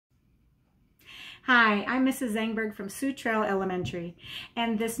Hi, I'm Mrs. Zangberg from Sioux Trail Elementary,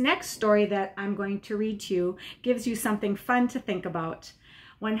 and this next story that I'm going to read to you gives you something fun to think about.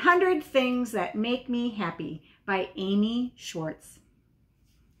 100 Things That Make Me Happy by Amy Schwartz.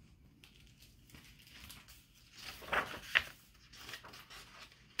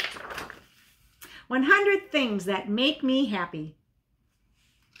 "100 Things That Make Me Happy."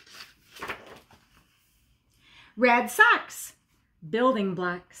 Red socks, building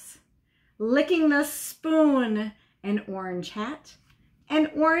blocks, licking the spoon, an orange hat, an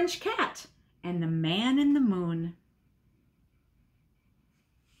orange cat, and the man in the moon.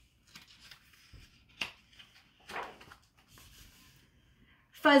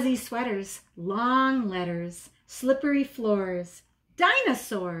 Fuzzy sweaters, long letters, slippery floors,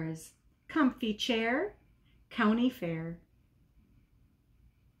 dinosaurs, comfy chair, county fair.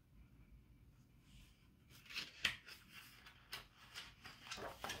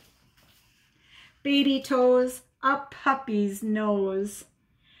 Baby toes, a puppy's nose,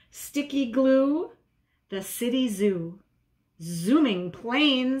 sticky glue, the city zoo, zooming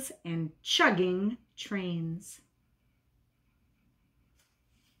planes and chugging trains.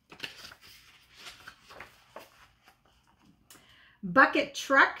 Bucket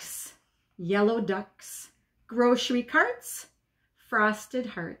trucks, yellow ducks, grocery carts, frosted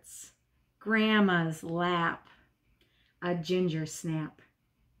hearts, grandma's lap, a ginger snap.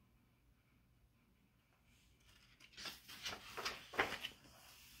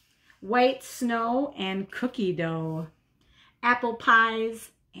 White snow and cookie dough, apple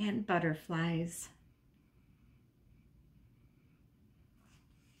pies and butterflies.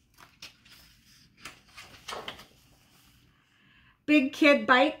 Big kid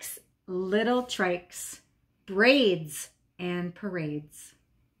bikes, little trikes, braids and parades.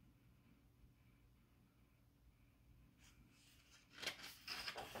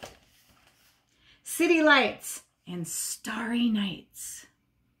 City lights and starry nights.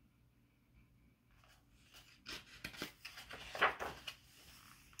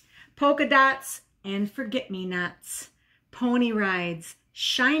 Polka dots and forget-me-nots, pony rides,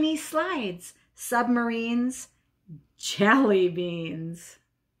 shiny slides, submarines, jelly beans.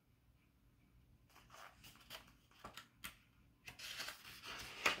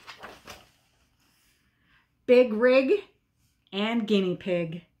 Big rig and guinea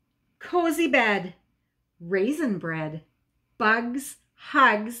pig, cozy bed, raisin bread, bugs,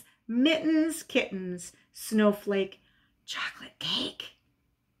 hugs, mittens, kittens, snowflake, chocolate cake.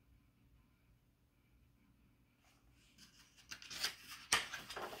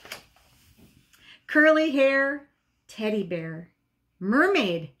 Curly hair, teddy bear,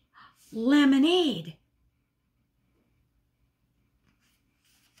 mermaid, lemonade.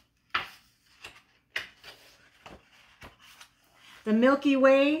 The Milky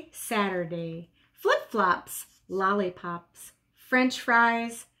Way, Saturday, flip-flops, lollipops, French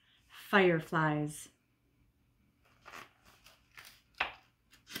fries, fireflies.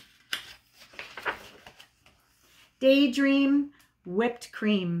 Daydream, whipped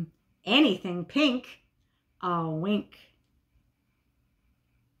cream, anything pink, a wink.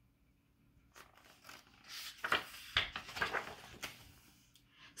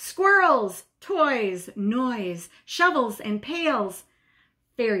 Squirrels, toys, noise, shovels and pails,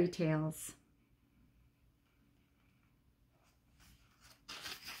 fairy tales.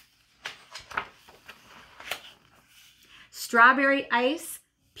 Strawberry ice,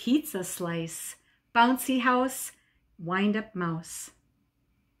 pizza slice, bouncy house, wind-up mouse.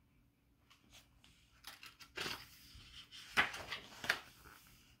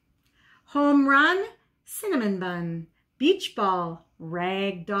 Home run, cinnamon bun, beach ball,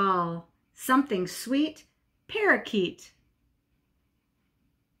 rag doll, something sweet, parakeet.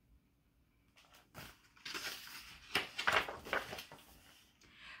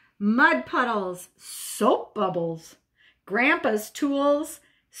 Mud puddles, soap bubbles, grandpa's tools,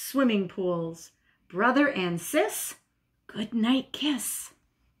 swimming pools, brother and sis, good night kiss.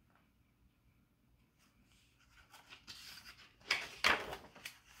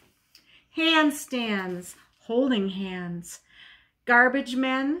 Handstands, holding hands, garbage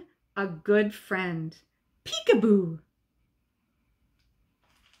men, a good friend, peekaboo.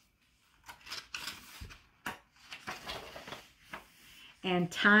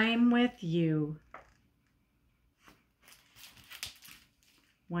 And time with you.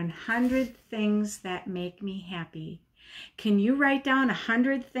 100 things that make me happy. Can you write down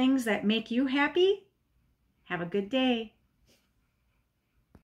 100 things that make you happy? Have a good day.